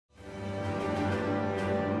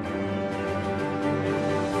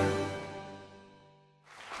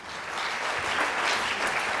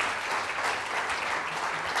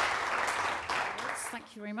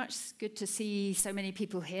much. It's good to see so many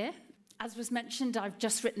people here. As was mentioned, I've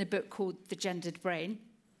just written a book called The Gendered Brain.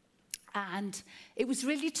 And it was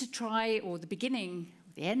really to try, or the beginning,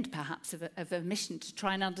 the end perhaps, of a mission to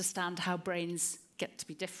try and understand how brains get to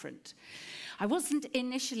be different. I wasn't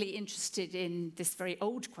initially interested in this very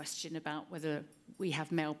old question about whether we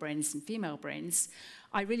have male brains and female brains.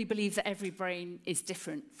 I really believe that every brain is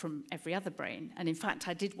different from every other brain. And in fact,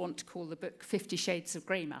 I did want to call the book 50 Shades of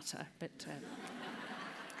Grey Matter, but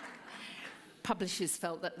publishers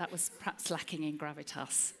felt that that was perhaps lacking in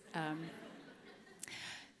gravitas.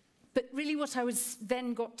 But really what I was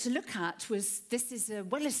then got to look at was this is a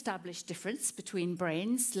well-established difference between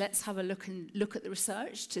brains. Let's have a look at the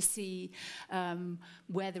research to see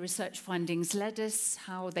where the research findings led us,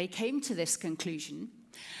 how they came to this conclusion.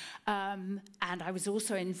 And I was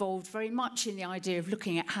also involved very much in the idea of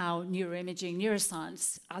looking at how neuroimaging,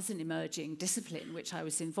 neuroscience, as an emerging discipline, which I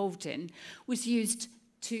was involved in, was used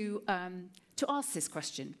to ask this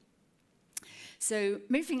question. So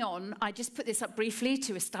moving on, I just put this up briefly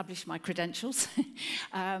to establish my credentials.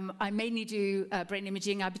 I mainly do brain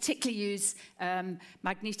imaging. I particularly use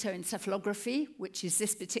magnetoencephalography, which is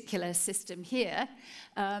this particular system here,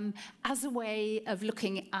 as a way of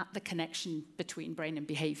looking at the connection between brain and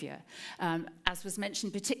behavior. As was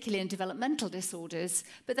mentioned, particularly in developmental disorders,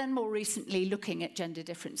 but then more recently looking at gender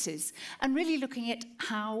differences and really looking at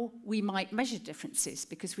how we might measure differences,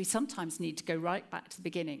 because we sometimes need to go right back to the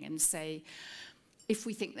beginning and say, if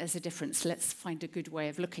we think there's a difference, let's find a good way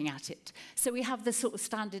of looking at it. So we have the sort of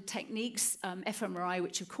standard techniques, fMRI,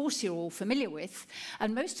 which of course you're all familiar with,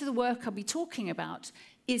 and most of the work I'll be talking about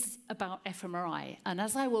is about fMRI. And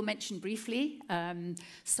as I will mention briefly,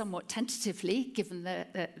 somewhat tentatively, given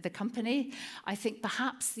the company, I think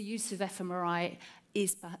perhaps the use of fMRI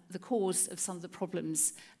is the cause of some of the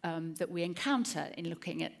problems that we encounter in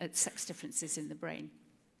looking at sex differences in the brain.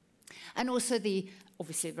 And also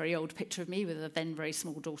obviously a very old picture of me with a then very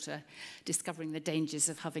small daughter discovering the dangers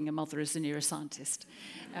of having a mother as a neuroscientist.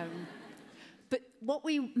 But what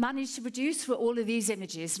we managed to produce were all of these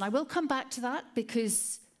images, and I will come back to that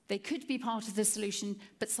because they could be part of the solution,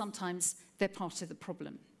 but sometimes they're part of the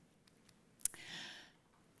problem.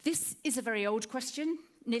 This is a very old question,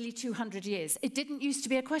 nearly 200 years. It didn't used to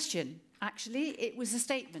be a question, actually. It was a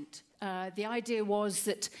statement. The idea was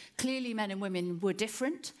that clearly men and women were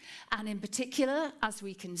different, and in particular, as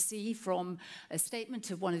we can see from a statement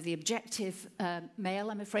of one of the objective male,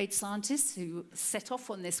 I'm afraid, scientists who set off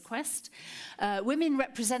on this quest, women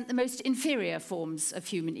represent the most inferior forms of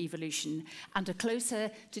human evolution and are closer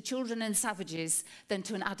to children and savages than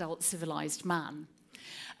to an adult civilized man.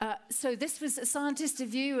 So this was a scientist's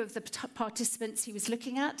view of the participants he was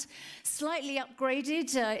looking at, slightly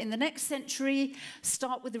upgraded in the next century,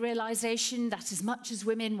 start with the realization that as much as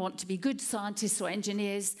women want to be good scientists or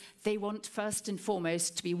engineers, they want first and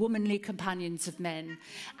foremost to be womanly companions of men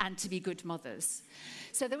and to be good mothers.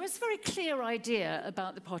 So there was a very clear idea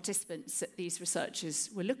about the participants that these researchers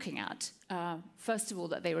were looking at. First of all,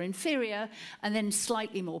 that they were inferior, and then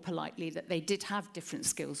slightly more politely that they did have different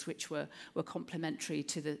skills which were complementary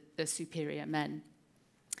to the superior men.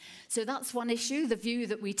 So that's one issue, the view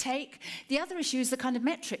that we take. The other issue is the kind of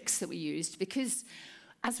metrics that we used, because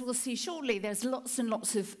as we'll see shortly, there's lots and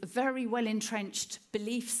lots of very well-entrenched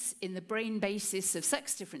beliefs in the brain basis of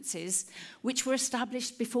sex differences, which were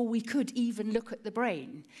established before we could even look at the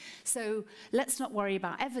brain. So let's not worry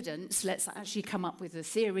about evidence. Let's actually come up with a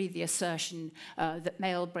theory, the assertion that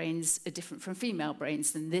male brains are different from female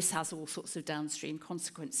brains, and this has all sorts of downstream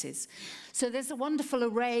consequences. So there's a wonderful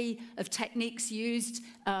array of techniques used,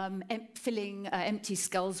 filling empty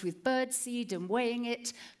skulls with birdseed and weighing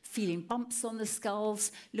it, feeling bumps on the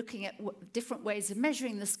skulls, looking at different ways of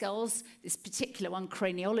measuring the skulls. This particular one,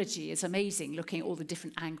 craniology, is amazing, looking at all the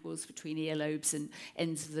different angles between earlobes and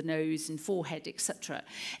ends of the nose and forehead, etc.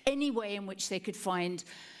 Any way in which they could find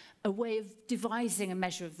a way of devising a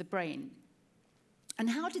measure of the brain. And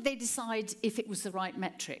how did they decide if it was the right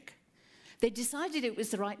metric? They decided it was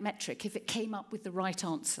the right metric if it came up with the right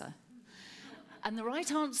answer. And the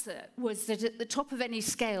right answer was that at the top of any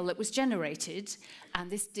scale that was generated, and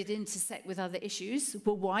this did intersect with other issues,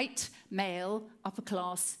 were white, male, upper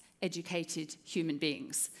class, educated human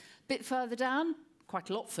beings. A bit further down, quite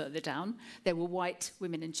a lot further down, there were white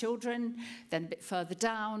women and children. Then a bit further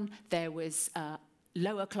down, there was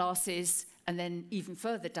lower classes. And then even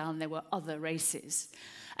further down, there were other races.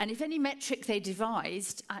 And if any metric they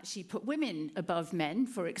devised actually put women above men,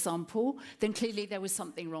 for example, then clearly there was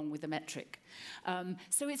something wrong with the metric.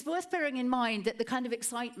 So it's worth bearing in mind that the kind of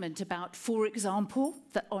excitement about, for example,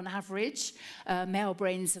 that on average, male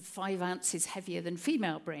brains are 5 ounces heavier than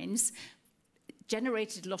female brains,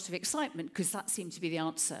 generated a lot of excitement because that seemed to be the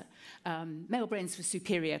answer. Male brains were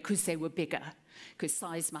superior because they were bigger, because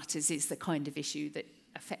size matters is the kind of issue that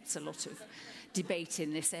affects a lot of debate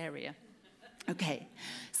in this area. Okay,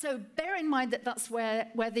 so bear in mind that that's where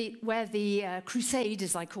the crusade,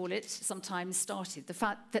 as I call it, sometimes started. The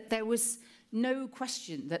fact that there was no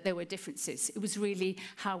question that there were differences. It was really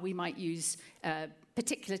how we might use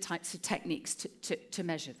particular types of techniques to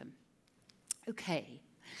measure them. Okay.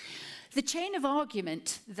 The chain of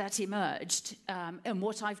argument that emerged, and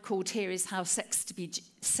what I've called here is how sex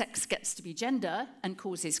gets to be gender and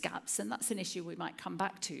causes gaps, and that's an issue we might come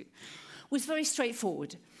back to, was very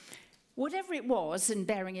straightforward. Whatever it was, and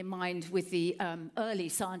bearing in mind with the early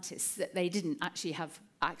scientists that they didn't actually have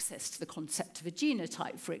access to the concept of a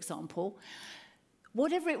genotype, for example,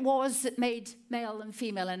 whatever it was that made male and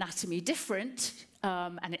female anatomy different,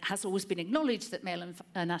 and it has always been acknowledged that male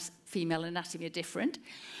and female anatomy are different,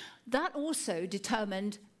 that also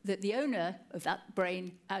determined that the owner of that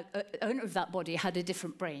brain, owner of that body had a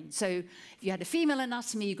different brain. So if you had a female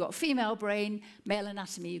anatomy, you got a female brain, male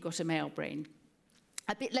anatomy, you got a male brain.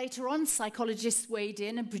 A bit later on, psychologists weighed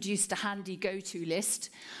in and produced a handy go-to list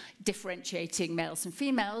differentiating males and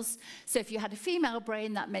females. So if you had a female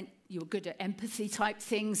brain, that meant you were good at empathy type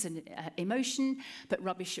things and emotion, but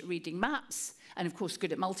rubbish at reading maps, and of course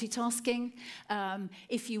good at multitasking.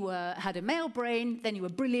 If you had a male brain, then you were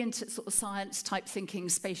brilliant at sort of science type thinking,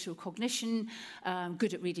 spatial cognition,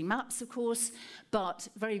 good at reading maps, of course, but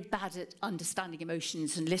very bad at understanding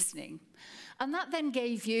emotions and listening. And that then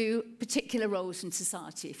gave you particular roles in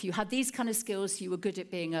society. If you had these kind of skills, you were good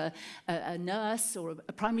at being a nurse or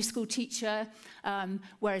a primary school teacher,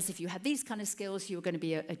 whereas if you had these kind of skills, you were going to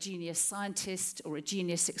be a genius scientist or a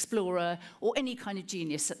genius explorer or any kind of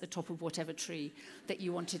genius at the top of whatever tree that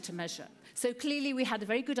you wanted to measure. So clearly we had a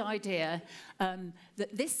very good idea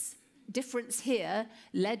that this difference here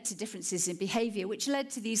led to differences in behavior, which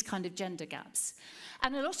led to these kind of gender gaps.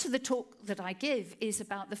 And a lot of the talk that I give is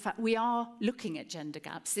about the fact we are looking at gender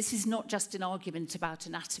gaps. This is not just an argument about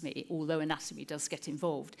anatomy, although anatomy does get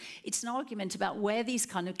involved. It's an argument about where these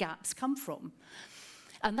kind of gaps come from.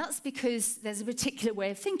 And that's because there's a particular way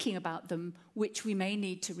of thinking about them, which we may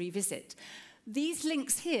need to revisit. These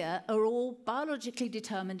links here are all biologically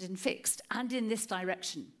determined and fixed, and in this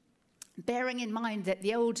direction. Bearing in mind that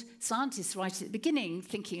the old scientists right at the beginning,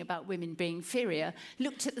 thinking about women being inferior,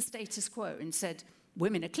 looked at the status quo and said,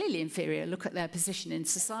 women are clearly inferior, look at their position in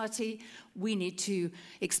society. We need to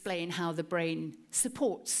explain how the brain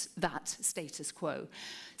supports that status quo.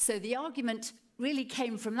 So the argument really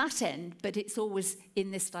came from that end, but it's always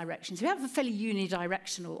in this direction. So we have a fairly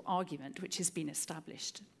unidirectional argument which has been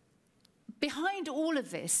established. Behind all of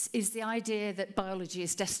this is the idea that biology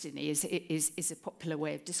is destiny, is a popular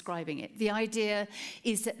way of describing it. The idea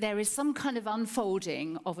is that there is some kind of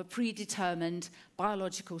unfolding of a predetermined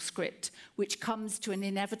biological script which comes to an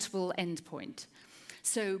inevitable endpoint.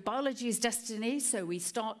 So biology is destiny, so we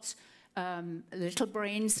start, a little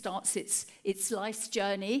brain starts its life's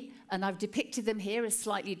journey, and I've depicted them here as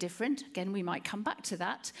slightly different. Again, we might come back to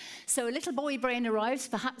that. So a little boy brain arrives,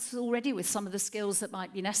 perhaps already with some of the skills that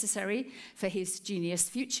might be necessary for his genius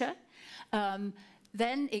future.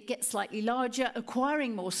 Then it gets slightly larger,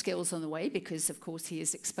 acquiring more skills on the way, because, of course, he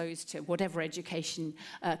is exposed to whatever education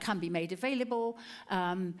can be made available,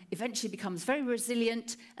 eventually becomes very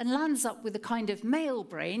resilient, and lands up with a kind of male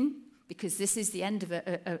brain, because this is the end of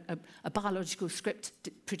a biological script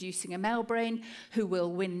producing a male brain who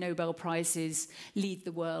will win Nobel Prizes, lead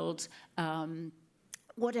the world,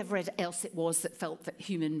 whatever else it was that felt that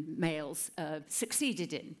human males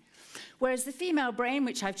succeeded in. Whereas the female brain,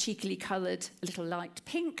 which I've cheekily coloured a little light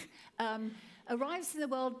pink, arrives in the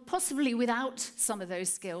world possibly without some of those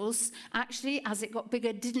skills. Actually, as it got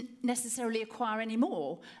bigger, didn't necessarily acquire any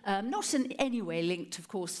more. Not in any way linked, of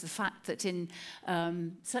course, to the fact that in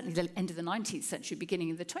certainly the end of the 19th century,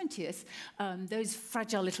 beginning of the 20th, those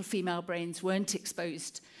fragile little female brains weren't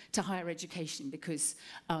exposed to higher education because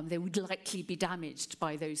they would likely be damaged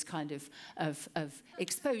by those kind of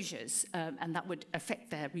exposures, and that would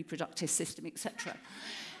affect their reproductive system, etc.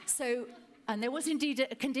 So, and there was indeed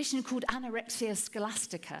a condition called anorexia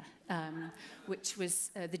scholastica, which was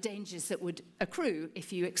the dangers that would accrue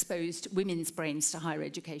if you exposed women's brains to higher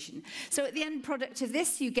education. So at the end product of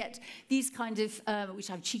this, you get these kind of, which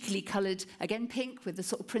I've cheekily coloured, again pink, with the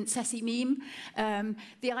sort of princessy meme,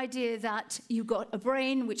 the idea that you got a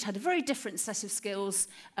brain which had a very different set of skills,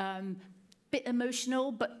 bit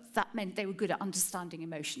emotional, but that meant they were good at understanding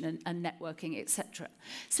emotion and networking, etc.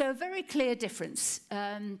 So a very clear difference.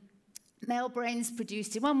 Male brains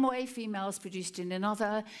produced in one way, females produced in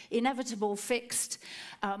another, inevitable, fixed,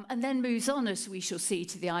 and then moves on, as we shall see,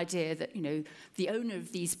 to the idea that, you know, the owner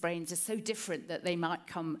of these brains are so different that they might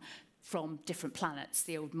come from different planets,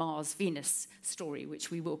 the old Mars-Venus story, which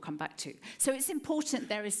we will come back to. So it's important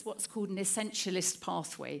there is what's called an essentialist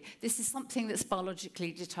pathway. This is something that's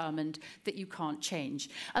biologically determined that you can't change.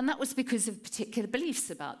 And that was because of particular beliefs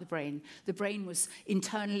about the brain. The brain was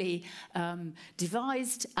internally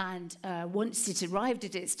devised, and once it arrived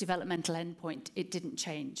at its developmental endpoint, it didn't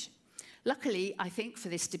change. Luckily, I think, for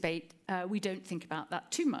this debate, we don't think about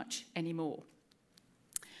that too much anymore.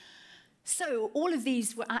 So all of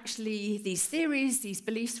these were actually, these theories, these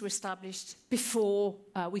beliefs were established before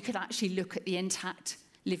we could actually look at the intact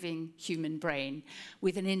living human brain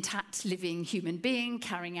with an intact living human being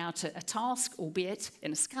carrying out a task, albeit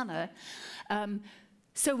in a scanner.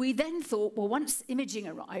 So we then thought, well, once imaging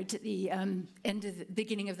arrived at the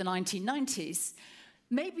beginning of the 1990s,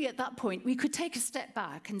 maybe at that point we could take a step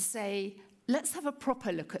back and say, let's have a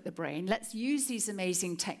proper look at the brain. Let's use these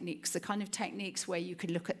amazing techniques, the kind of techniques where you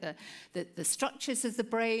can look at the structures of the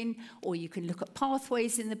brain, or you can look at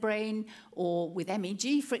pathways in the brain, or with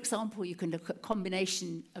MEG, for example, you can look at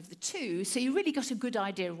combination of the two. So you really got a good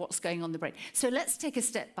idea of what's going on in the brain. So let's take a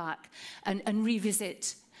step back and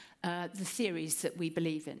revisit the theories that we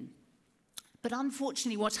believe in. But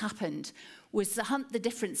unfortunately, what happened was the Hunt the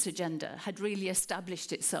Difference agenda had really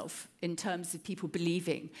established itself in terms of people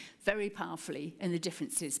believing very powerfully in the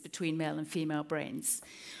differences between male and female brains.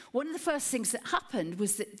 One of the first things that happened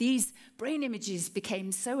was that these brain images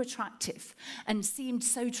became so attractive and seemed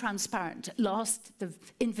so transparent. At last, the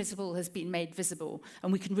invisible has been made visible,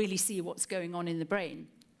 and we can really see what's going on in the brain.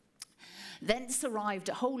 Thence arrived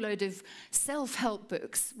a whole load of self-help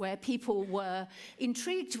books where people were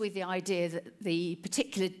intrigued with the idea that the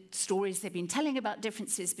particular stories they've been telling about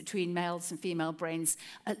differences between males and female brains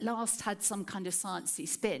at last had some kind of sciencey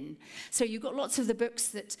spin. So you got lots of the books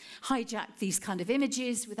that hijacked these kind of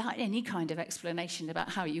images without any kind of explanation about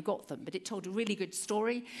how you got them, but it told a really good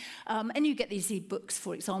story. And you get these books,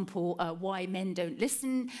 for example, Why Men Don't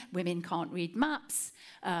Listen, Women Can't Read Maps,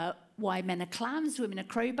 Why Men Are Clams, Women Are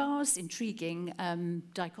Crowbars, intriguing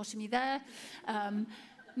dichotomy there.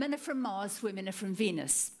 Men are from Mars, women are from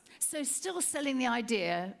Venus. So still selling the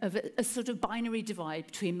idea of a sort of binary divide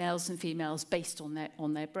between males and females based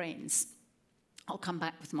on their brains. I'll come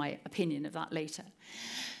back with my opinion of that later.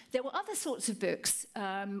 There were other sorts of books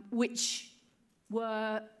which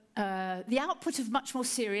were the output of much more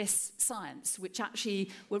serious science, which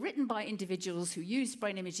actually were written by individuals who used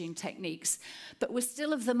brain imaging techniques, but were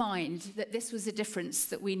still of the mind that this was a difference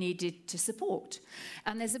that we needed to support.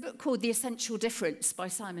 And there's a book called The Essential Difference by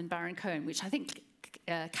Simon Baron-Cohen, which I think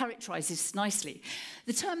characterizes nicely.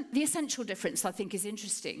 The term, the essential difference, I think is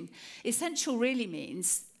interesting. Essential really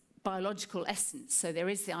means biological essence. So there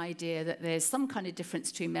is the idea that there's some kind of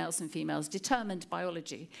difference between males and females, determined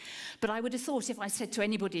biology. But I would have thought if I said to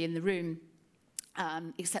anybody in the room,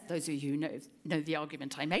 except those of you who know the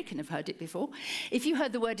argument I make and have heard it before, if you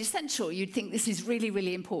heard the word essential, you'd think this is really,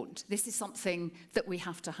 really important. This is something that we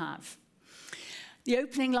have to have. The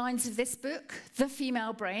opening lines of this book, the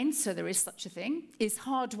female brain, so there is such a thing, is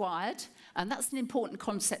hardwired, and that's an important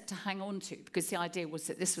concept to hang on to, because the idea was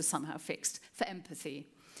that this was somehow fixed for empathy.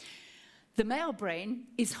 The male brain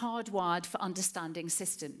is hardwired for understanding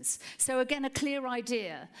systems. So again, a clear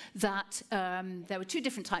idea that there were two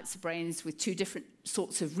different types of brains with two different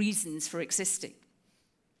sorts of reasons for existing.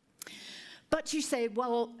 But you say,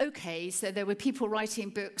 well, okay, so there were people writing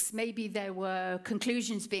books, maybe there were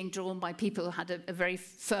conclusions being drawn by people who had a very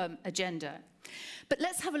firm agenda. But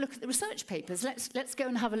let's have a look at the research papers. Let's go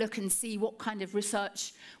and have a look and see what kind of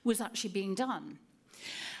research was actually being done.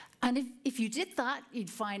 And if you did that, you'd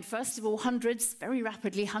find, first of all, hundreds, very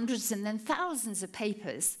rapidly, hundreds and then thousands of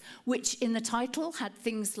papers, which in the title had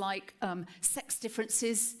things like sex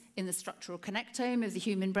differences in the structural connectome of the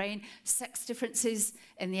human brain, sex differences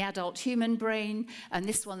in the adult human brain, and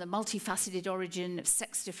this one, the multifaceted origin of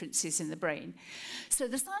sex differences in the brain. So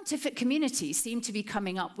the scientific community seemed to be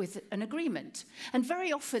coming up with an agreement. And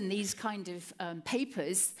very often these kind of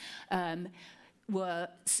papers were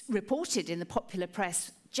reported in the popular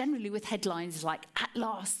press, generally with headlines like, "At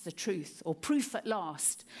last, the truth," or "Proof at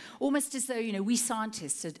last," almost as though, you know, we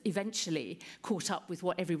scientists had eventually caught up with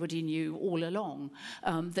what everybody knew all along,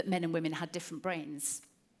 that men and women had different brains.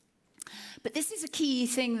 But this is a key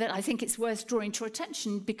thing that I think it's worth drawing to our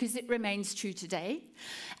attention, because it remains true today,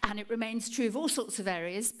 and it remains true of all sorts of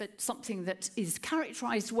areas, but something that is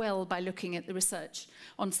characterized well by looking at the research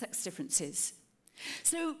on sex differences.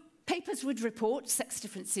 So Papers would report sex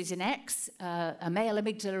differences in X. A male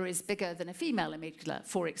amygdala is bigger than a female amygdala,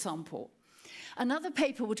 for example. Another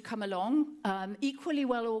paper would come along, equally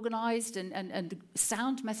well organized and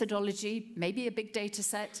sound methodology, maybe a big data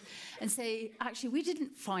set, and say, actually, we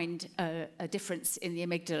didn't find a difference in the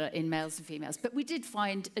amygdala in males and females, but we did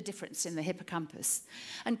find a difference in the hippocampus.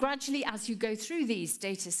 And gradually, as you go through these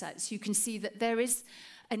data sets, you can see that there is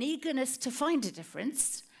an eagerness to find a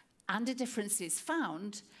difference, and a difference is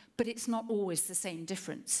found, but it's not always the same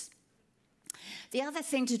difference. The other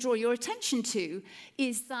thing to draw your attention to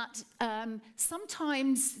is that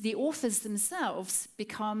sometimes the authors themselves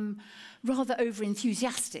become rather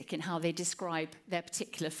over-enthusiastic in how they describe their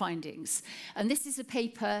particular findings. And this is a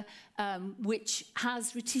paper which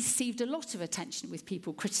has received a lot of attention with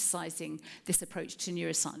people criticizing this approach to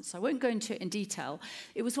neuroscience. I won't go into it in detail.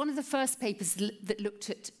 It was one of the first papers that looked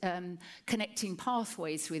at connecting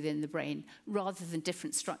pathways within the brain rather than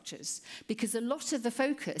different structures, because a lot of the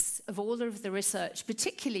focus of all of the research,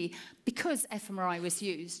 particularly because fMRI was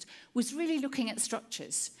used, was really looking at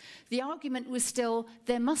structures. The argument was still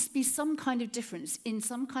there must be some kind of difference in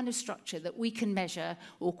some kind of structure that we can measure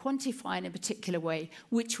or quantify in a particular way,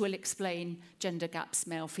 which will explain gender gaps,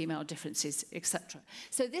 male-female differences, etc.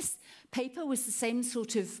 So this paper was the same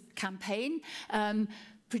sort of campaign,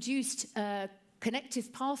 produced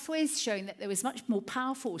connective pathways showing that there was much more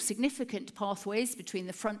powerful, significant pathways between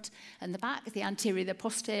the front and the back, the anterior, the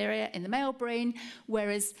posterior in the male brain,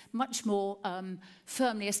 whereas much more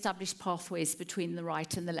firmly established pathways between the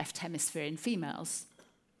right and the left hemisphere in females.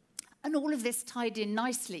 And all of this tied in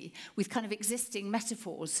nicely with kind of existing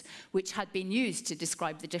metaphors which had been used to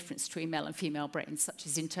describe the difference between male and female brains, such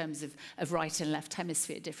as in terms of right and left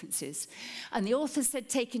hemisphere differences. And the authors said,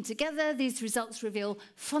 taken together, these results reveal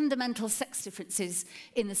fundamental sex differences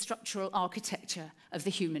in the structural architecture of the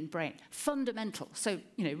human brain. Fundamental, so,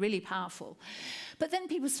 you know, really powerful. But then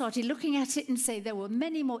people started looking at it and say there were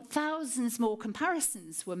many more, thousands more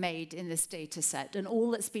comparisons were made in this data set, and all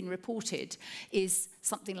that's been reported is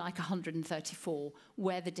something like 134,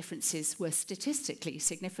 where the differences were statistically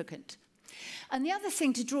significant. And the other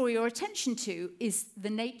thing to draw your attention to is the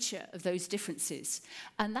nature of those differences.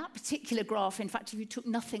 And that particular graph, in fact, if you took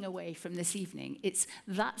nothing away from this evening,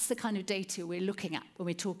 that's the kind of data we're looking at when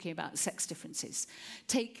we're talking about sex differences.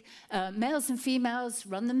 Take males and females,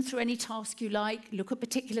 run them through any task you like, look at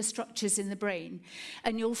particular structures in the brain,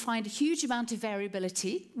 and you'll find a huge amount of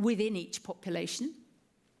variability within each population.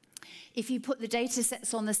 If you put the data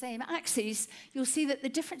sets on the same axes, you'll see that the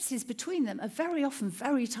differences between them are very often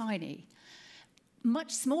very tiny,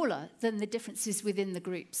 much smaller than the differences within the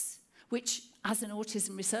groups, which, as an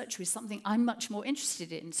autism researcher, is something I'm much more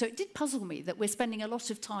interested in. So it did puzzle me that we're spending a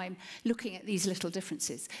lot of time looking at these little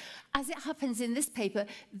differences. As it happens in this paper,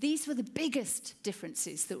 these were the biggest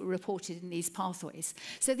differences that were reported in these pathways.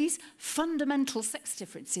 So these fundamental sex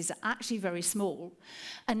differences are actually very small.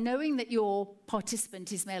 And knowing that your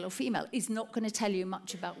participant is male or female is not going to tell you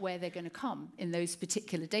much about where they're going to come in those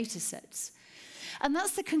particular data sets. And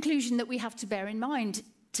that's the conclusion that we have to bear in mind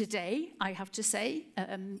today, I have to say,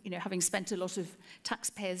 you know, having spent a lot of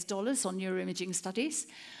taxpayers' dollars on neuroimaging studies.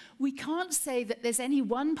 We can't say that there's any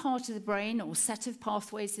one part of the brain or set of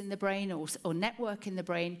pathways in the brain or network in the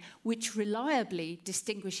brain which reliably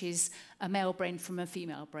distinguishes a male brain from a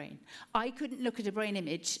female brain. I couldn't look at a brain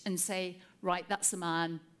image and say, right, that's a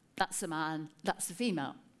man, that's a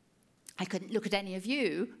female. I couldn't look at any of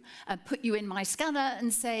you and put you in my scanner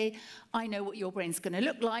and say, I know what your brain's going to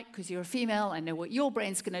look like because you're a female. I know what your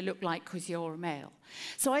brain's going to look like because you're a male.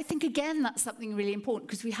 So I think, again, that's something really important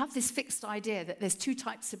because we have this fixed idea that there's two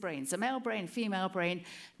types of brains, a male brain, a female brain,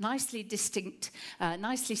 nicely distinct,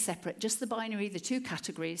 nicely separate, just the binary, the two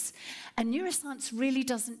categories. And neuroscience really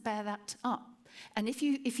doesn't bear that up. And if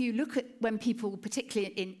you look at when people,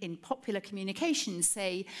 particularly in popular communications,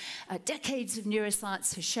 say decades of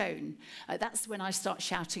neuroscience has shown, that's when I start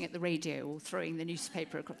shouting at the radio or throwing the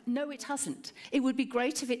newspaper across. No, it hasn't. It would be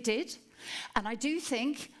great if it did. And I do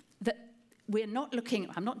think that we're not looking,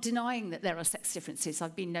 I'm not denying that there are sex differences.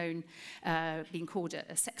 I've been known, being called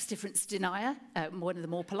a sex difference denier, one of the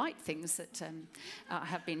more polite things that I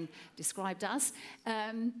have been described as.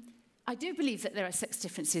 I do believe that there are sex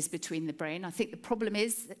differences between the brain. I think the problem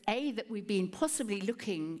is, that, A, that we've been possibly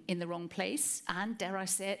looking in the wrong place and, dare I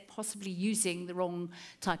say it, possibly using the wrong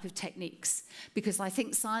type of techniques. Because I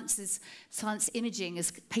think science imaging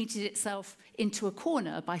has painted itself into a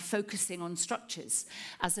corner by focusing on structures,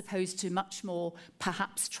 as opposed to much more,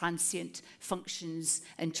 perhaps, transient functions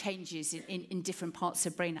and changes in different parts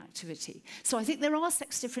of brain activity. So I think there are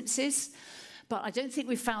sex differences, but I don't think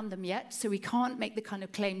we've found them yet, so we can't make the kind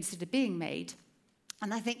of claims that are being made.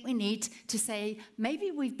 And I think we need to say,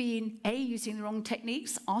 maybe we've been, A, using the wrong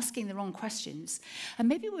techniques, asking the wrong questions, and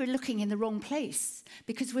maybe we're looking in the wrong place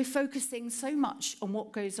because we're focusing so much on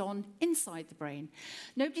what goes on inside the brain.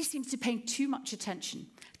 Nobody seems to pay too much attention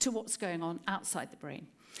to what's going on outside the brain.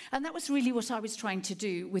 And that was really what I was trying to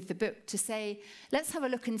do with the book, to say, let's have a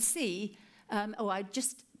look and see,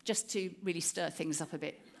 just to really stir things up a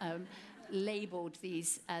bit, labelled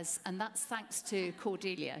these as, and that's thanks to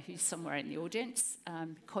Cordelia, who's somewhere in the audience,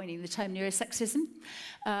 coining the term neurosexism.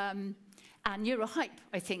 And neurohype,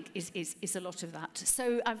 I think, is a lot of that.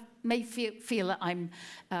 So I may feel that I'm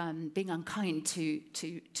being unkind to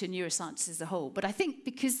neuroscience as a whole. But I think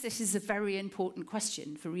because this is a very important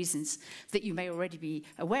question for reasons that you may already be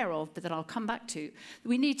aware of, but that I'll come back to,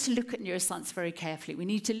 we need to look at neuroscience very carefully. We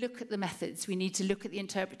need to look at the methods. We need to look at the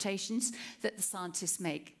interpretations that the scientists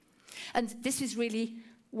make. And this is really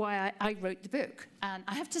why I wrote the book. And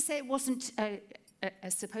I have to say it wasn't a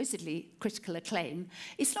supposedly critical acclaim.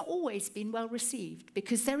 It's not always been well received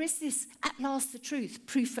because there is this, at last the truth,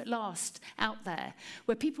 proof at last out there,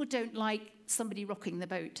 where people don't like somebody rocking the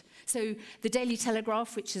boat. So the Daily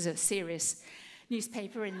Telegraph, which is a serious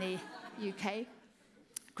newspaper in the UK,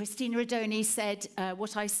 Christina Rodoni said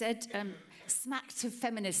what I said, smacked of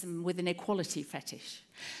feminism with an equality fetish.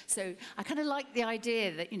 So I kind of like the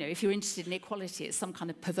idea that, you know, if you're interested in equality, it's some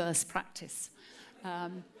kind of perverse practice.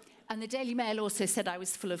 And the Daily Mail also said I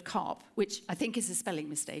was full of carp, which I think is a spelling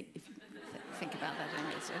mistake, if you think about that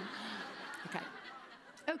anyway. So.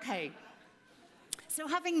 Okay. So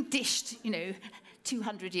having dished, you know,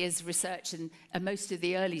 200 years of research and most of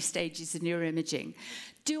the early stages of neuroimaging,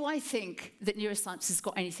 do I think that neuroscience has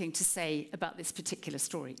got anything to say about this particular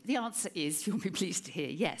story? The answer is, you'll be pleased to hear,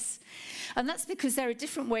 yes. And that's because there are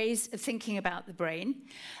different ways of thinking about the brain,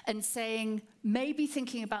 and saying maybe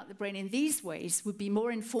thinking about the brain in these ways would be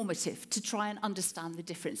more informative to try and understand the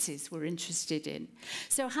differences we're interested in.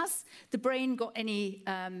 So has the brain got any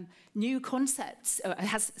new concepts,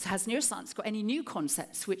 has neuroscience got any new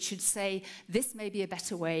concepts which should say this may be a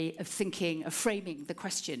better way of thinking, of framing the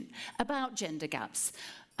question about gender gaps,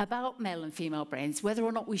 about male and female brains, whether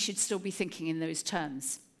or not we should still be thinking in those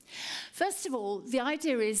terms? First of all, the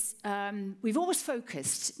idea is we've always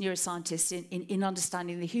focused, neuroscientists, in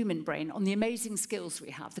understanding the human brain on the amazing skills we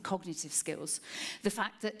have, the cognitive skills, the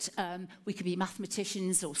fact that we could be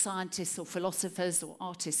mathematicians or scientists or philosophers or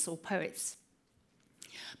artists or poets.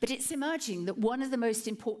 But it's emerging that one of the most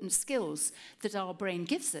important skills that our brain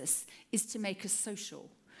gives us is to make us social,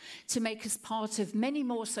 to make us part of many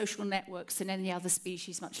more social networks than any other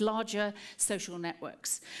species, much larger social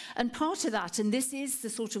networks. And part of that, and this is the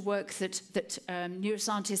sort of work that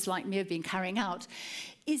neuroscientists like me have been carrying out,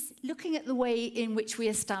 is looking at the way in which we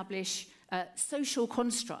establish social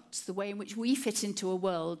constructs, the way in which we fit into a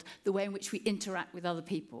world, the way in which we interact with other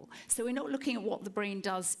people. So we're not looking at what the brain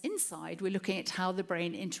does inside, we're looking at how the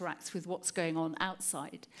brain interacts with what's going on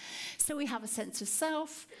outside. So we have a sense of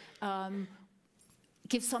self,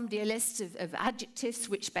 give somebody a list of adjectives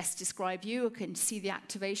which best describe you, or can see the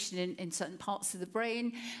activation in certain parts of the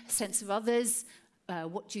brain, a sense of others.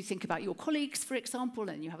 What do you think about your colleagues, for example?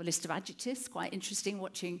 And you have a list of adjectives, quite interesting,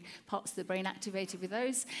 watching parts of the brain activated with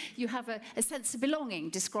those. You have a sense of belonging,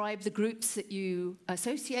 describe the groups that you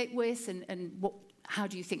associate with, and how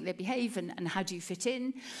do you think they behave, and how do you fit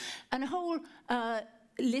in. And a whole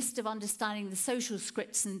list of understanding the social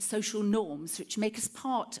scripts and social norms which make us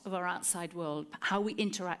part of our outside world, how we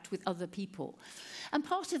interact with other people. And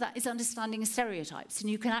part of that is understanding stereotypes. And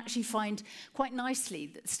you can actually find quite nicely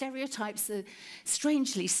that stereotypes are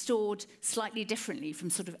strangely stored slightly differently from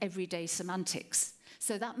sort of everyday semantics.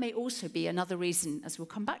 So that may also be another reason, as we'll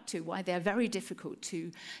come back to, why they're very difficult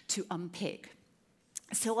to unpick.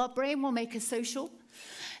 So our brain will make us social.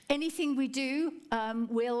 Anything we do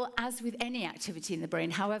will, as with any activity in the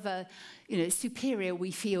brain, however superior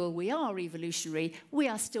we feel we are evolutionary, we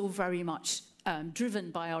are still very much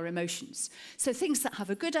driven by our emotions. So things that have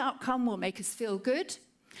a good outcome will make us feel good.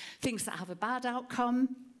 Things that have a bad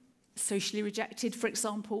outcome, socially rejected, for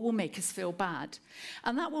example, will make us feel bad.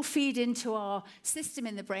 And that will feed into our system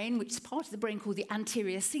in the brain, which is part of the brain called the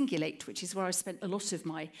anterior cingulate, which is where I spent a lot of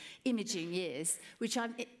my imaging years, which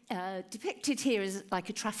I've depicted here as like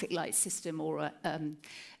a traffic light system or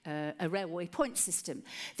a railway point system.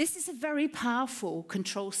 This is a very powerful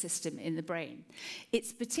control system in the brain.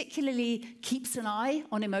 It particularly keeps an eye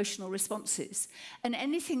on emotional responses. And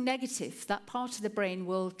anything negative, that part of the brain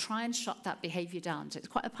will try and shut that behavior down. So it's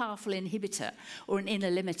quite a powerful inhibitor, or an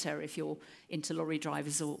inner limiter if you're into lorry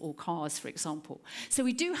drivers or cars, for example. So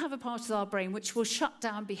we do have a part of our brain which will shut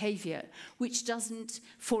down behavior, which doesn't,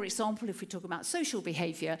 for example, if we talk about social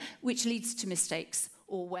behavior, which leads to mistakes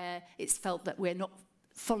or where it's felt that we're not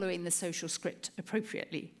following the social script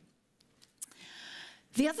appropriately.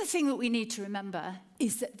 The other thing that we need to remember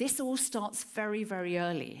is that this all starts very, very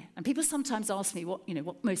early. And people sometimes ask me what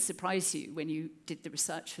most surprised you when you did the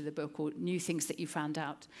research for the book or new things that you found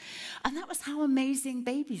out. And that was how amazing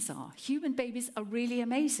babies are. Human babies are really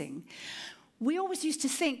amazing. We always used to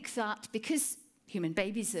think that because human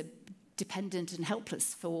babies are dependent and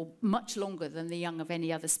helpless for much longer than the young of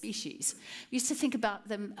any other species. We used to think about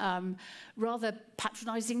them rather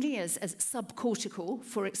patronizingly as subcortical,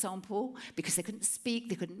 for example, because they couldn't speak,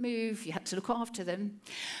 they couldn't move, you had to look after them.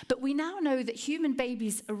 But we now know that human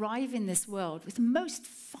babies arrive in this world with the most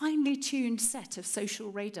finely tuned set of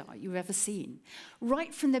social radar you've ever seen.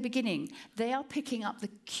 Right from the beginning, they are picking up the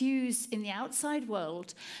cues in the outside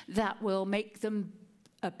world that will make them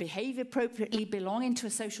behave appropriately, belong into a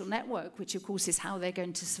social network, which of course is how they're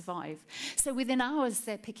going to survive. So within hours,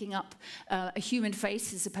 they're picking up a human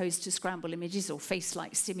face as opposed to scrambled images or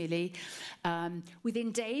face-like stimuli.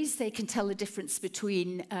 Within days, they can tell the difference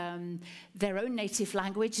between their own native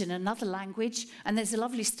language and another language. And there's a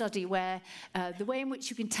lovely study where the way in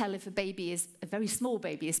which you can tell if a very small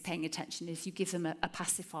baby is paying attention is you give them a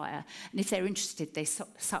pacifier. And if they're interested, they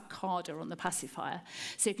suck harder on the pacifier.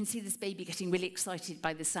 So you can see this baby getting really excited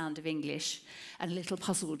by the sound of English and a little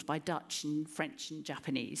puzzled by Dutch and French and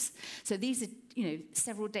Japanese. So these are,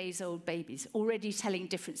 several days old babies already telling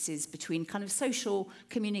differences between kind of social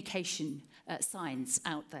communication signs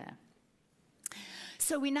out there.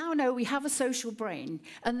 So we now know we have a social brain,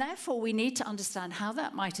 and therefore we need to understand how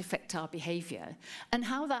that might affect our behavior and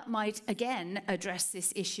how that might, again, address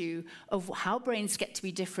this issue of how brains get to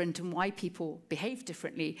be different and why people behave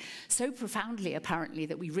differently so profoundly, apparently,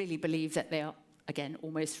 that we really believe that they are, again,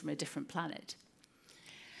 almost from a different planet.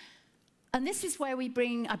 And this is where I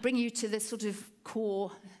bring you to the sort of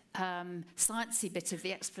core sciencey bit of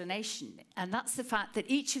the explanation, and that's the fact that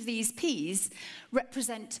each of these Ps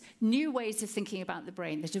represent new ways of thinking about the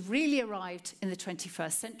brain that have really arrived in the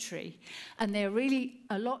 21st century, and they're really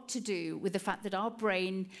a lot to do with the fact that our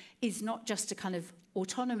brain is not just a kind of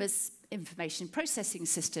autonomous information processing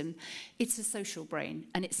system, it's a social brain,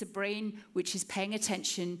 and it's a brain which is paying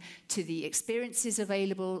attention to the experiences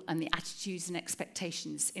available and the attitudes and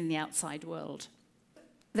expectations in the outside world.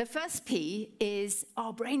 The first P is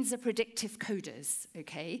our brains are predictive coders,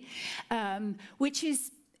 okay? Which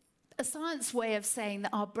is a science way of saying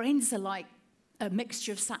that our brains are like a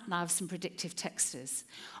mixture of sat-navs and predictive texters.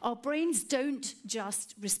 Our brains don't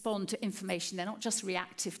just respond to information, they're not just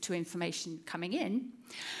reactive to information coming in.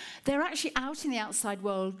 They're actually out in the outside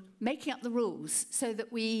world making up the rules so that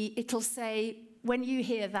it'll say, when you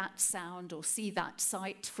hear that sound or see that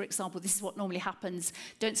sight, for example, this is what normally happens,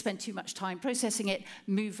 don't spend too much time processing it,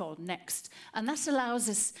 move on next. And that allows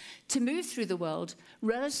us to move through the world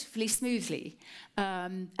relatively smoothly.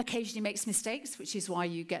 Occasionally makes mistakes, which is why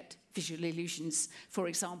you get visual illusions, for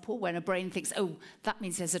example, when a brain thinks, oh, that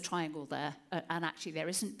means there's a triangle there, and actually there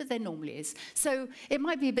isn't, but there normally is. So it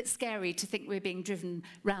might be a bit scary to think we're being driven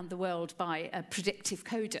around the world by a predictive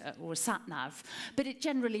coder or a sat-nav, but it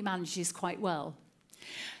generally manages quite well.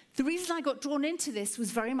 The reason I got drawn into this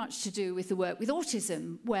was very much to do with the work with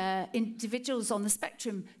autism, where individuals on the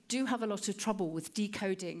spectrum do have a lot of trouble with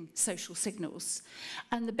decoding social signals.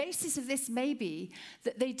 And the basis of this may be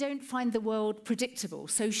that they don't find the world predictable,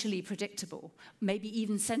 socially predictable, maybe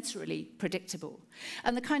even sensorily predictable.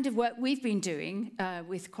 And the kind of work we've been doing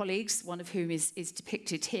with colleagues, one of whom is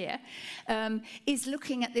depicted here, is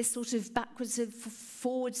looking at this sort of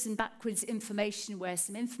forwards and backwards information where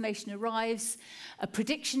some information arrives, a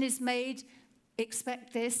prediction is made,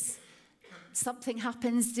 expect this, something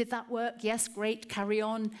happens, did that work? Yes, great, carry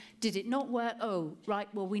on. Did it not work? Oh, right,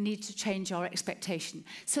 well, we need to change our expectation.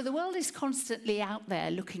 So the world is constantly out there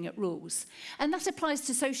looking at rules. And that applies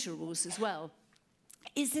to social rules as well.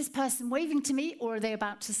 Is this person waving to me, or are they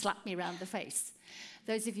about to slap me around the face?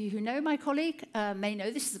 Those of you who know my colleague may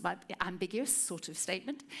know this is an ambiguous sort of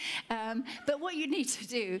statement. But what you need to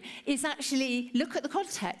do is actually look at the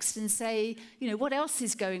context and say, what else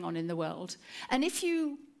is going on in the world? And if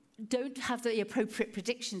you don't have the appropriate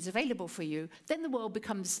predictions available for you, then the world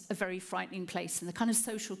becomes a very frightening place, and the kind of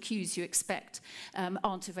social cues you expect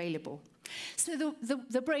aren't available. So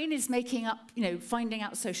the brain is making up, finding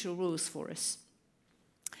out social rules for us.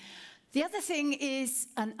 The other thing is,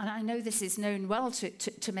 and I know this is known well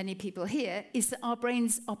to many people here, is that our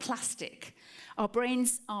brains are plastic. Our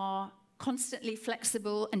brains are constantly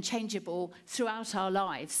flexible and changeable throughout our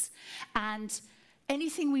lives. And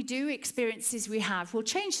anything we do, experiences we have, will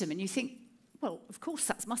change them. And you think, well, of course,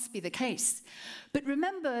 that must be the case. But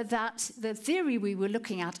remember that the theory we were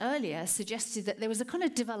looking at earlier suggested that there was a kind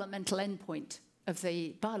of developmental endpoint of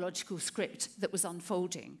the biological script that was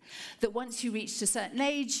unfolding, that once you reached a certain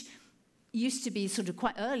age, used to be sort of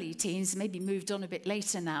quite early teens, maybe moved on a bit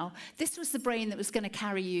later now, this was the brain that was going to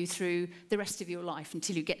carry you through the rest of your life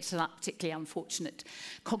until you get to that particularly unfortunate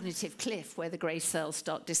cognitive cliff where the grey cells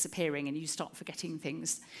start disappearing and you start forgetting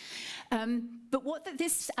things. But what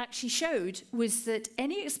this actually showed was that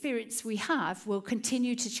any experience we have will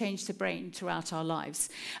continue to change the brain throughout our lives.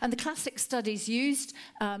 And the classic studies used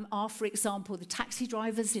are, for example, the taxi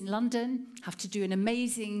drivers in London have to do an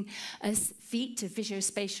amazing feat of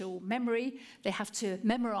visuospatial memory. They have to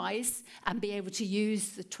memorize and be able to use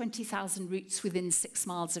the 20,000 routes within 6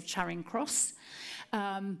 miles of Charing Cross.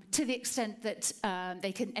 To the extent that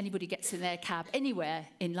anybody gets in their cab anywhere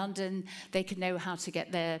in London, they can know how to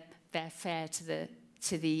get their fare to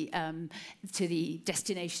the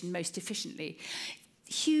destination most efficiently.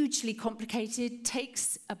 Hugely complicated,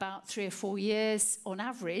 takes about 3 or 4 years on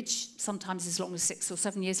average, sometimes as long as 6 or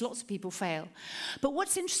 7 years. Lots of people fail. But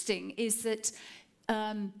what's interesting is that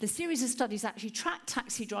the series of studies actually tracked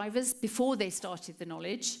taxi drivers before they started the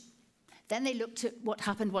knowledge. Then they looked at what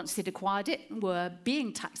happened once they'd acquired it and were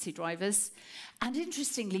being taxi drivers. And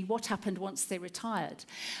interestingly, what happened once they retired.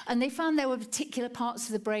 And they found there were particular parts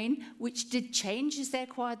of the brain which did change as they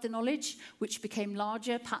acquired the knowledge, which became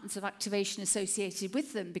larger, patterns of activation associated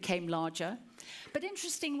with them became larger. But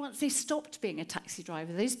interesting, once they stopped being a taxi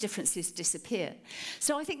driver, those differences disappear.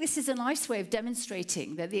 So I think this is a nice way of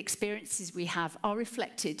demonstrating that the experiences we have are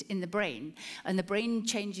reflected in the brain, and the brain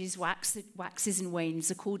changes, waxes and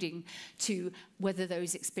wanes according to whether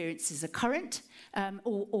those experiences are current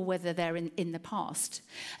or whether they're in the past.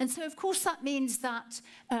 And so, of course, that means that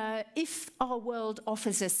if our world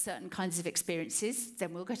offers us certain kinds of experiences,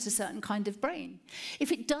 then we'll get a certain kind of brain.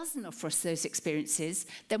 If it doesn't offer us those experiences,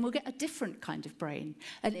 then we'll get a different kind of brain.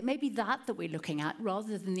 And it may be that we're looking at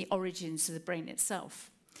rather than the origins of the brain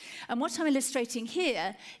itself. And what I'm illustrating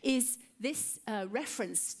here is this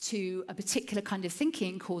reference to a particular kind of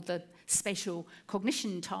thinking called the spatial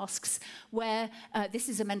cognition tasks, where this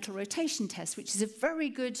is a mental rotation test, which is a very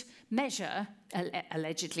good measure,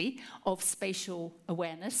 allegedly, of spatial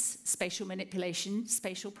awareness, spatial manipulation,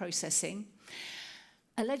 spatial processing.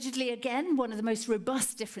 Allegedly, again, one of the most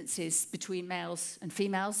robust differences between males and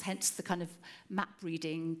females, hence the kind of map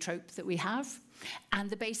reading trope that we have, and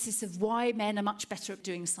the basis of why men are much better at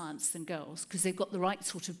doing science than girls, because they've got the right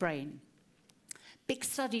sort of brain. Big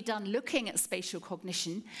study done looking at spatial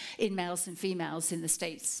cognition in males and females in the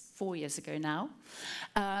States 4 years ago now,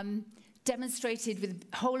 demonstrated with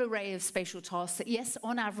a whole array of spatial tasks that, yes,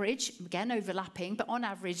 on average, again overlapping, but on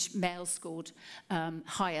average, males scored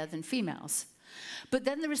higher than females. But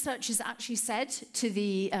then the researchers actually said to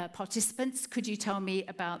the participants, could you tell me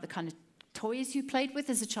about the kind of toys you played with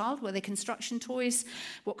as a child? Were they construction toys?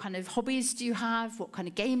 What kind of hobbies do you have? What kind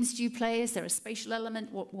of games do you play? Is there a spatial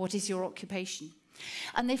element? What is your occupation?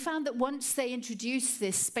 And they found that once they introduced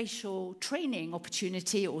this spatial training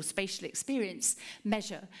opportunity or spatial experience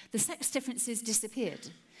measure, the sex differences disappeared.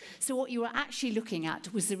 So what you were actually looking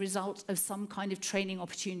at was the result of some kind of training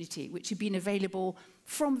opportunity, which had been available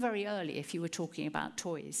from very early if you were talking about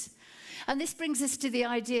toys. And this brings us to the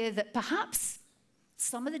idea that perhaps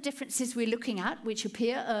some of the differences we're looking at, which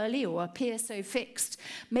appear early or appear so fixed,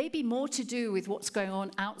 may be more to do with what's going on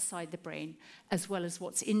outside the brain as well as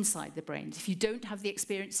what's inside the brain. If you don't have the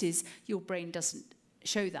experiences, your brain doesn't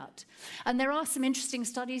show that. And there are some interesting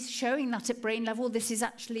studies showing that at brain level. This is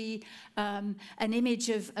actually an image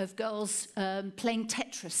of girls playing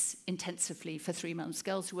Tetris intensively for 3 months,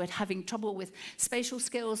 girls who were having trouble with spatial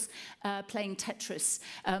skills playing Tetris.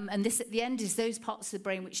 And this at the end is those parts of the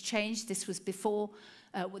brain which changed. This was before,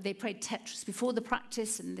 they played Tetris before the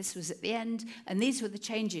practice, and this was at the end, and these were the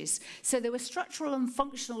changes. So there were structural and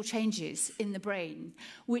functional changes in the brain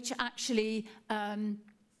which actually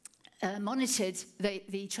monitored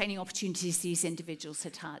the training opportunities these individuals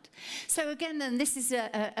had had. So again, then this is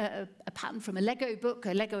a pattern from a Lego book,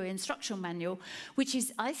 a Lego instructional manual, which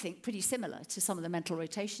is, I think, pretty similar to some of the mental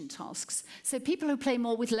rotation tasks. So people who play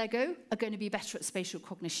more with Lego are going to be better at spatial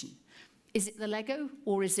cognition. Is it the Lego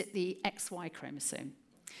or is it the XY chromosome?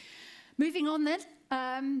 Moving on then,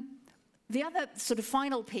 the other sort of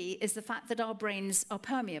final P is the fact that our brains are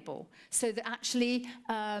permeable. So that actually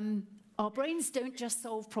our brains don't just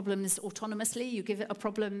solve problems autonomously. You give it a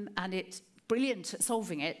problem and it's brilliant at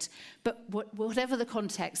solving it, but whatever the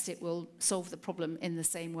context, it will solve the problem in the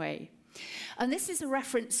same way. And this is a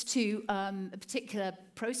reference to a particular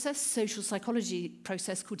process, social psychology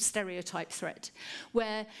process called stereotype threat,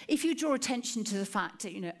 where if you draw attention to the fact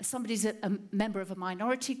that, you know, somebody's a member of a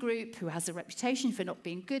minority group who has a reputation for not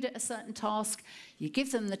being good at a certain task, you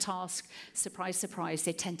give them the task, surprise, surprise,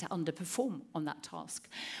 they tend to underperform on that task.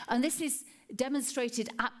 And this is demonstrated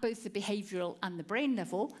at both the behavioural and the brain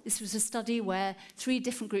level. This was a study where 3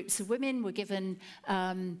 different groups of women were given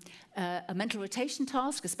a mental rotation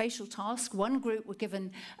task, a spatial task. One group were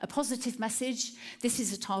given a positive message. This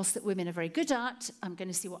is a task that women are very good at. I'm going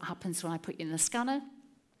to see what happens when I put you in the scanner.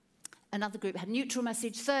 Another group had neutral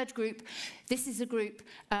message. Third group, this is a group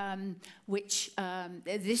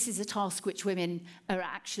this is a task which women are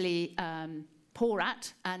actually poor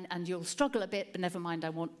at, and you'll struggle a bit, but never mind, I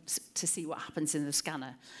want to see what happens in the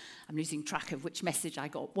scanner. I'm losing track of which message I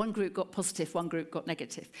got. One group got positive, one group got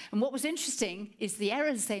negative. And what was interesting is the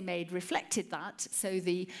errors they made reflected that. So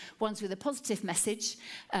the ones with a positive message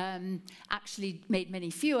actually made many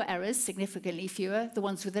fewer errors, significantly fewer. The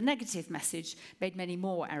ones with a negative message made many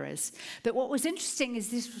more errors. But what was interesting is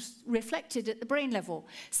this was reflected at the brain level.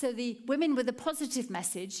 So the women with a positive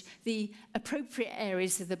message, the appropriate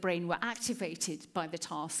areas of the brain were activated by the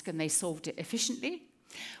task and they solved it efficiently.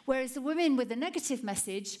 Whereas the women with a negative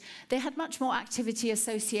message, they had much more activity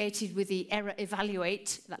associated with the error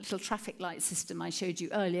evaluate, that little traffic light system I showed you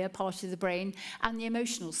earlier, part of the brain, and the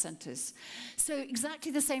emotional centers. So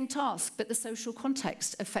exactly the same task, but the social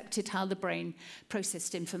context affected how the brain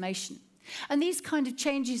processed information. And these kind of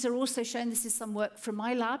changes are also shown. This is some work from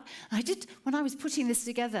my lab. When I was putting this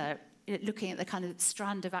together, looking at the kind of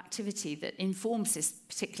strand of activity that informs this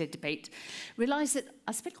particular debate, realised that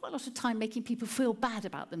I spent quite a lot of time making people feel bad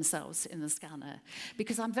about themselves in the scanner,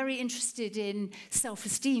 because I'm very interested in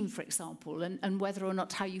self-esteem, for example, and whether or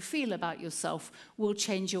not how you feel about yourself will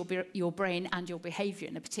change your brain and your behaviour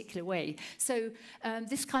in a particular way. So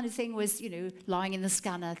this kind of thing was, you know, lying in the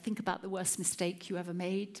scanner, think about the worst mistake you ever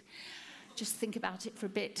made. Just think about it for a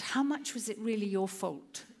bit. How much was it really your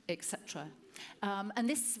fault, etc.? And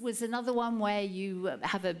this was another one where you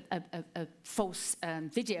have a false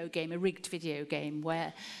video game, a rigged video game,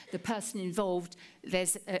 where the person involved,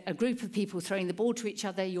 there's a group of people throwing the ball to each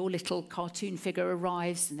other, your little cartoon figure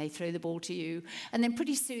arrives and they throw the ball to you, and then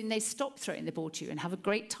pretty soon they stop throwing the ball to you and have a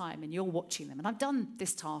great time, and you're watching them. And I've done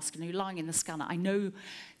this task, and you're lying in the scanner. I know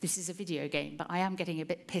this is a video game, but I am getting a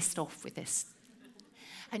bit pissed off with this.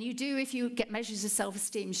 And you do, if you get measures of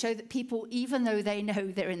self-esteem, show that people, even though they know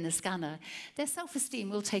they're in the scanner, their self-esteem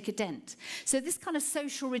will take a dent. So this kind of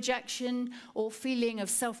social rejection or feeling of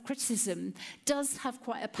self-criticism does have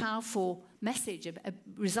quite a powerful message, a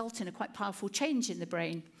result in a quite powerful change in the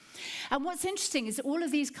brain. And what's interesting is all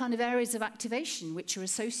of these kind of areas of activation which are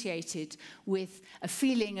associated with a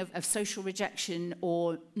feeling of social rejection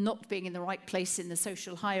or not being in the right place in the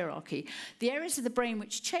social hierarchy, the areas of the brain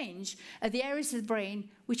which change are the areas of the brain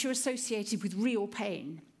which are associated with real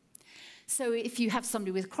pain. So if you have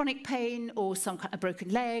somebody with chronic pain or a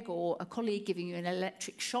broken leg or a colleague giving you an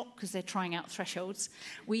electric shock because they're trying out thresholds,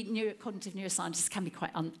 cognitive neuroscientists can be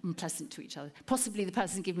quite unpleasant to each other. Possibly the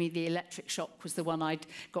person giving me the electric shock was the one I'd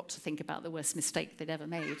got to think about the worst mistake they'd ever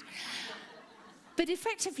made. But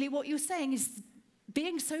effectively what you're saying is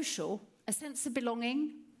being social, a sense of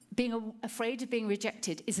belonging, being afraid of being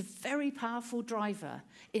rejected is a very powerful driver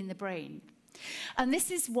in the brain. And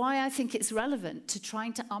this is why I think it's relevant to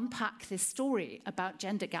trying to unpack this story about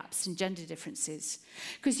gender gaps and gender differences.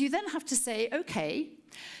 Because you then have to say, okay,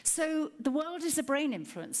 so the world is a brain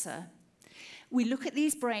influencer. We look at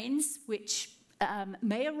these brains, which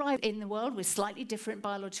may arrive in the world with slightly different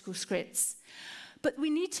biological scripts, but we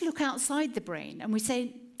need to look outside the brain and we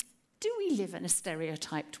say, do we live in a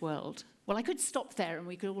stereotyped world? Well, I could stop there and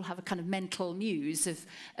we could all have a kind of mental muse of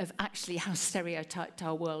actually how stereotyped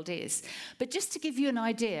our world is. But just to give you an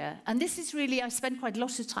idea, and this is really, I spend quite a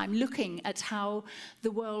lot of time looking at how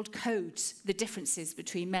the world codes the differences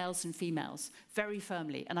between males and females very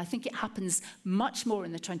firmly. And I think it happens much more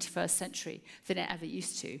in the 21st century than it ever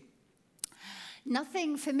used to.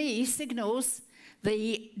 Nothing for me signals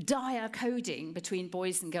the dire coding between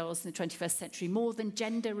boys and girls in the 21st century more than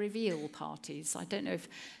gender reveal parties. I don't know if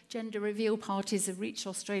gender reveal parties have reached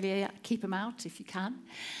Australia yet. Keep them out if you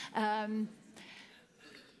can.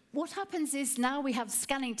 What happens is now we have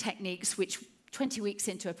scanning techniques which 20 weeks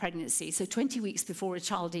into a pregnancy, so 20 weeks before a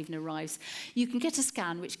child even arrives, you can get a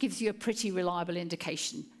scan which gives you a pretty reliable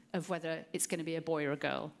indication of whether it's going to be a boy or a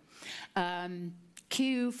girl.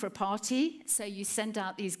 Queue for a party, so you send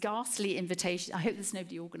out these ghastly invitations. I hope there's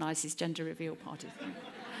nobody who organises gender reveal parties.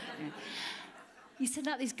 Yeah. You send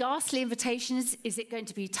out these ghastly invitations. Is it going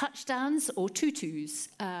to be touchdowns or tutus,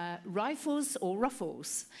 rifles or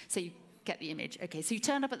ruffles? So you get the image. Okay, so you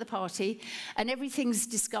turn up at the party and everything's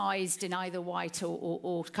disguised in either white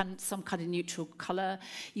or some kind of neutral colour.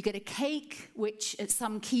 You get a cake, which at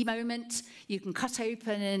some key moment you can cut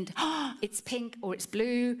open and it's pink or it's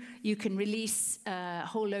blue. You can release a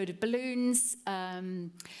whole load of balloons.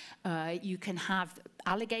 You can have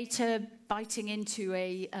alligator biting into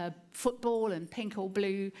a football and pink or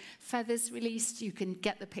blue feathers released. You can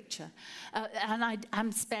get the picture. And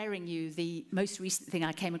I'm sparing you the most recent thing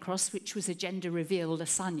I came across, which was a gender reveal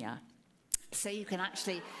lasagna. So you can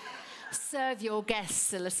actually serve your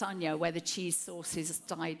guests a lasagna where the cheese sauce is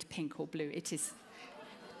dyed pink or blue. It is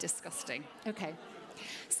disgusting. Okay.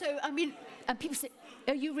 So, I mean, and people say,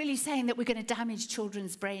 are you really saying that we're going to damage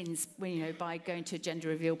children's brains by going to a gender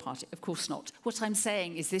reveal party? Of course not. What I'm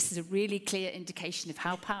saying is this is a really clear indication of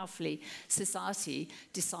how powerfully society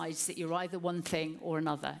decides that you're either one thing or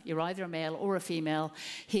another. You're either a male or a female.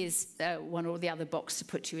 Here's one or the other box to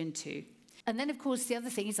put you into. And then, of course, the other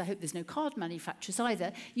thing is, I hope there's no card manufacturers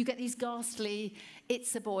either. You get these ghastly,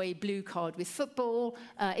 it's a boy, blue card with football,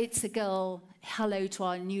 it's a girl, hello to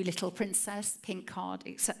our new little princess, pink card,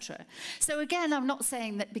 etc. So again, I'm not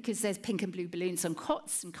saying that because there's pink and blue balloons on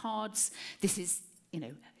cots and cards, this is,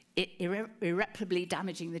 irreparably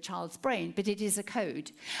damaging the child's brain, but it is a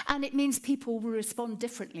code. And it means people will respond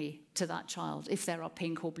differently to that child if there are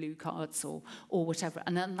pink or blue cards or whatever.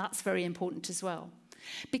 And then that's very important as well.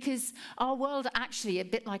 Because our world actually, a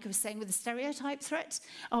bit like I was saying with the stereotype threat,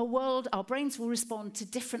 our brains will respond to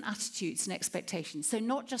different attitudes and expectations. So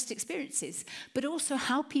not just experiences, but also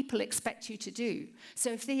how people expect you to do.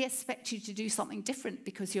 So if they expect you to do something different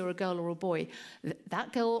because you're a girl or a boy,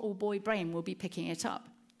 that girl or boy brain will be picking it up.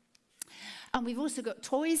 And we've also got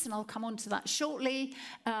toys, and I'll come on to that shortly.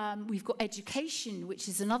 We've got education, which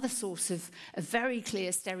is another source of a very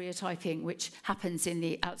clear stereotyping which happens in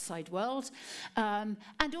the outside world. And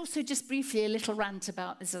also just briefly a little rant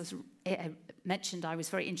about, as I was mentioned, I was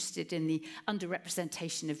very interested in the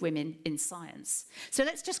underrepresentation of women in science. So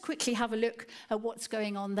let's just quickly have a look at what's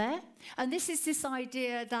going on there. And this is this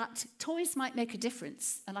idea that toys might make a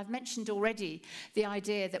difference. And I've mentioned already the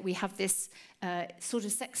idea that we have this sort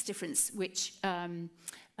of sex difference which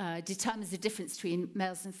determines the difference between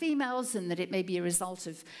males and females, and that it may be a result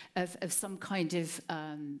of some kind of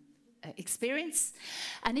experience.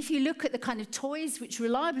 And if you look at the kind of toys which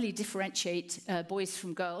reliably differentiate boys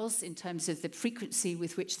from girls in terms of the frequency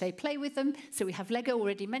with which they play with them, so we have Lego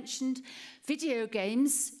already mentioned. Video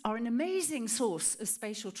games are an amazing source of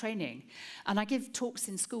spatial training. And I give talks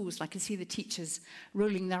in schools, and I can see the teachers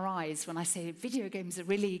rolling their eyes when I say video games are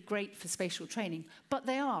really great for spatial training, but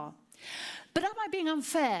they are. But am I being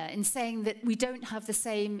unfair in saying that we don't have the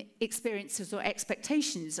same experiences or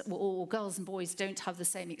expectations, or girls and boys don't have the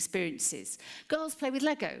same experiences? Girls play with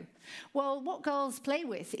Lego. Well, what girls play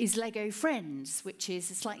with is Lego Friends, which is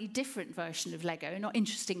a slightly different version of Lego, not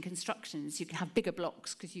interesting constructions. You can have bigger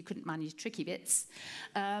blocks because you couldn't manage tricky bits.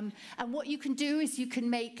 And what you can do is you can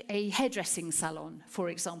make a hairdressing salon, for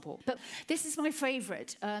example. But this is my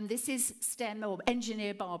favourite. This is STEM, or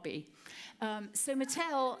Engineer Barbie. So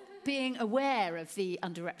Mattel, being aware of the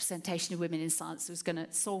underrepresentation of women in science, was going to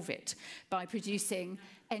solve it by producing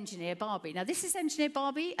Engineer Barbie. Now, this is Engineer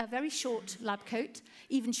Barbie, a very short lab coat,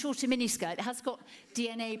 even shorter miniskirt. It has got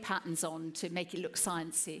DNA patterns on to make it look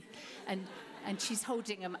sciencey. And she's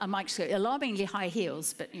holding a microscope, alarmingly high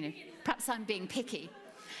heels, but, perhaps I'm being picky.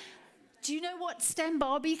 Do you know what STEM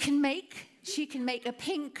Barbie can make? She can make a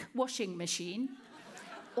pink washing machine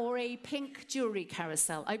or a pink jewellery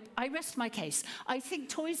carousel. I rest my case. I think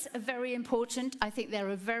toys are very important. I think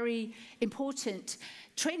they're a very important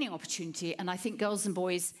training opportunity, and I think girls and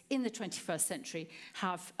boys in the 21st century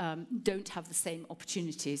don't have the same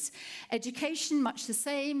opportunities. Education, much the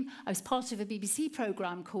same. I was part of a BBC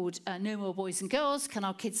programme called No More Boys and Girls, Can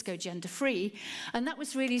Our Kids Go Gender-Free? And that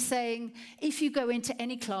was really saying, if you go into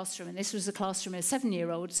any classroom, and this was a classroom of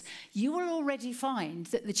 7-year-olds, you will already find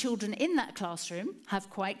that the children in that classroom have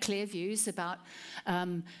quite clear views about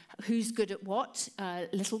who's good at what.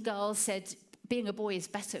 Little girl said, being a boy is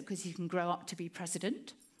better because you can grow up to be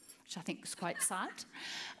president, which I think is quite sad.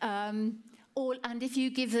 And if you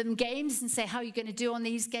give them games and say, how are you going to do on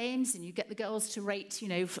these games? And you get the girls to rate,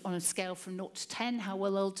 on a scale from 0 to 10, how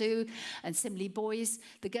well they'll do. And similarly, boys,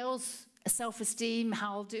 the girls' self-esteem,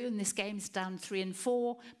 how I'll do, and this game's down 3 and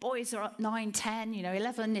 4. Boys are up 9, 10,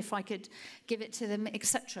 11 if I could give it to them,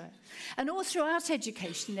 etc. And all throughout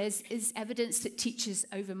education, there's evidence that teachers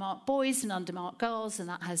overmark boys and undermark girls, and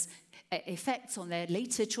that has effects on their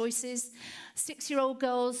later choices. 6-year-old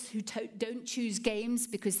girls who don't choose games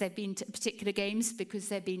because they've been to particular games because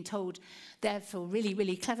they've been told they're for really,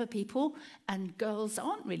 really clever people, and girls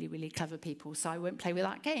aren't really, really clever people, so I won't play with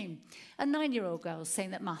that game. And 9-year-old girls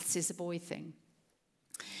saying that maths is a boy thing.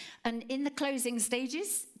 And in the closing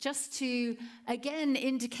stages, just to again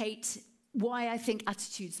indicate why I think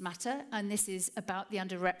attitudes matter, and this is about the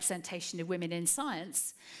underrepresentation of women in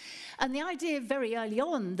science. And the idea very early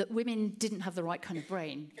on that women didn't have the right kind of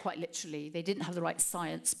brain, quite literally. They didn't have the right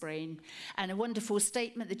science brain. And a wonderful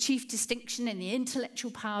statement, the chief distinction in the intellectual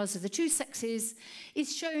powers of the two sexes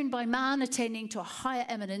is shown by man attaining to a higher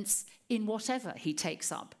eminence in whatever he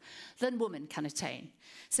takes up than woman can attain.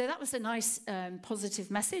 So that was a nice positive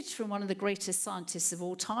message from one of the greatest scientists of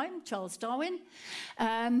all time, Charles Darwin.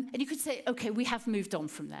 And you could say, okay, we have moved on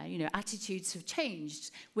from there. You know, attitudes have changed.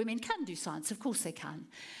 Women can do science, of course they can.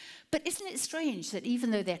 But isn't it strange that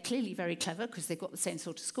even though they're clearly very clever, because they've got the same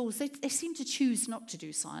sort of scores, they seem to choose not to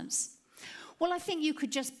do science? Well, I think you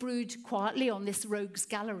could just brood quietly on this rogues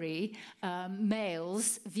gallery,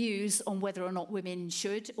 males' views on whether or not women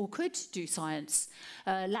should or could do science.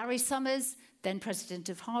 Larry Summers, then president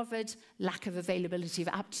of Harvard, lack of availability of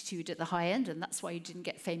aptitude at the high end, and that's why you didn't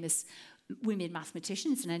get famous women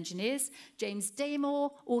mathematicians and engineers. James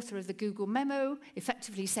Damore, author of the Google Memo,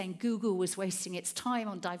 effectively saying Google was wasting its time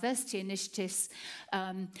on diversity initiatives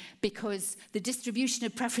because the distribution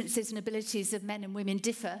of preferences and abilities of men and women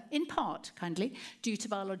differ, in part, kindly, due to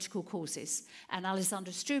biological causes. And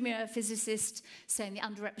Alexander Strumier, a physicist, saying the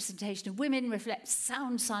underrepresentation of women reflects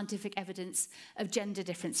sound scientific evidence of gender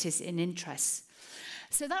differences in interests.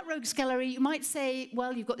 So that rogues gallery, you might say,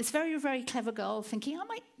 well, you've got this very, very clever girl thinking, I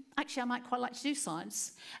might quite like to do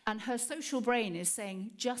science. And her social brain is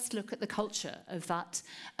saying, just look at the culture of that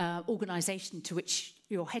organisation to which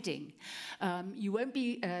you're heading. There won't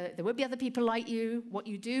be other people like you. What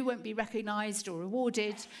you do won't be recognised or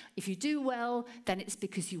rewarded. If you do well, then it's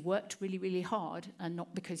because you worked really, really hard and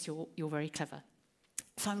not because you're very clever.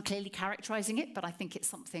 So I'm clearly characterising it, but I think it's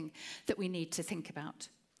something that we need to think about.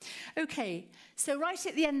 Okay, so right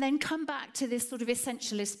at the end then, come back to this sort of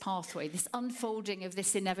essentialist pathway, this unfolding of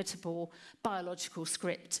this inevitable biological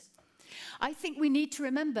script. I think we need to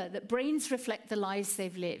remember that brains reflect the lives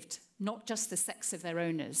they've lived, not just the sex of their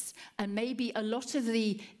owners. And maybe a lot of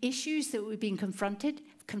the issues that we've been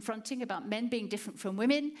confronting about men being different from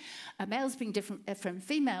women, males being different from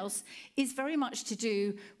females, is very much to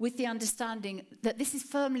do with the understanding that this is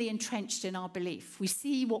firmly entrenched in our belief. We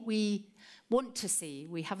see what we want to see.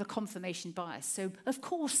 We have a confirmation bias. So, of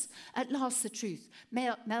course, at last, the truth.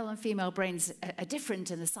 Male and female brains are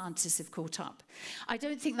different, and the scientists have caught up. I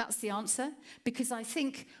don't think that's the answer, because I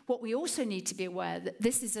think what we also need to be aware that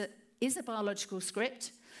this is a biological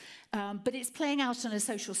script, but it's playing out on a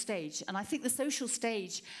social stage. And I think the social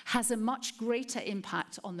stage has a much greater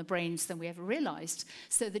impact on the brains than we ever realized.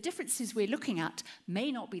 So the differences we're looking at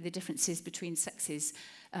may not be the differences between sexes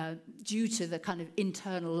due to the kind of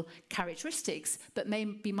internal characteristics, but may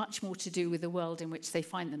be much more to do with the world in which they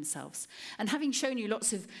find themselves. And having shown you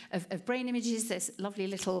lots of brain images, there's a lovely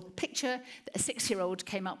little picture that a 6-year-old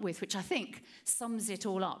came up with, which I think sums it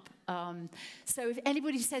all up. So if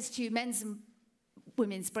anybody says to you, men's and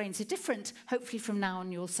women's brains are different, hopefully from now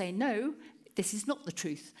on you'll say, no, this is not the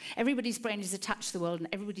truth. Everybody's brain is attached to the world, and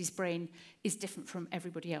everybody's brain is different from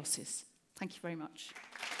everybody else's. Thank you very much.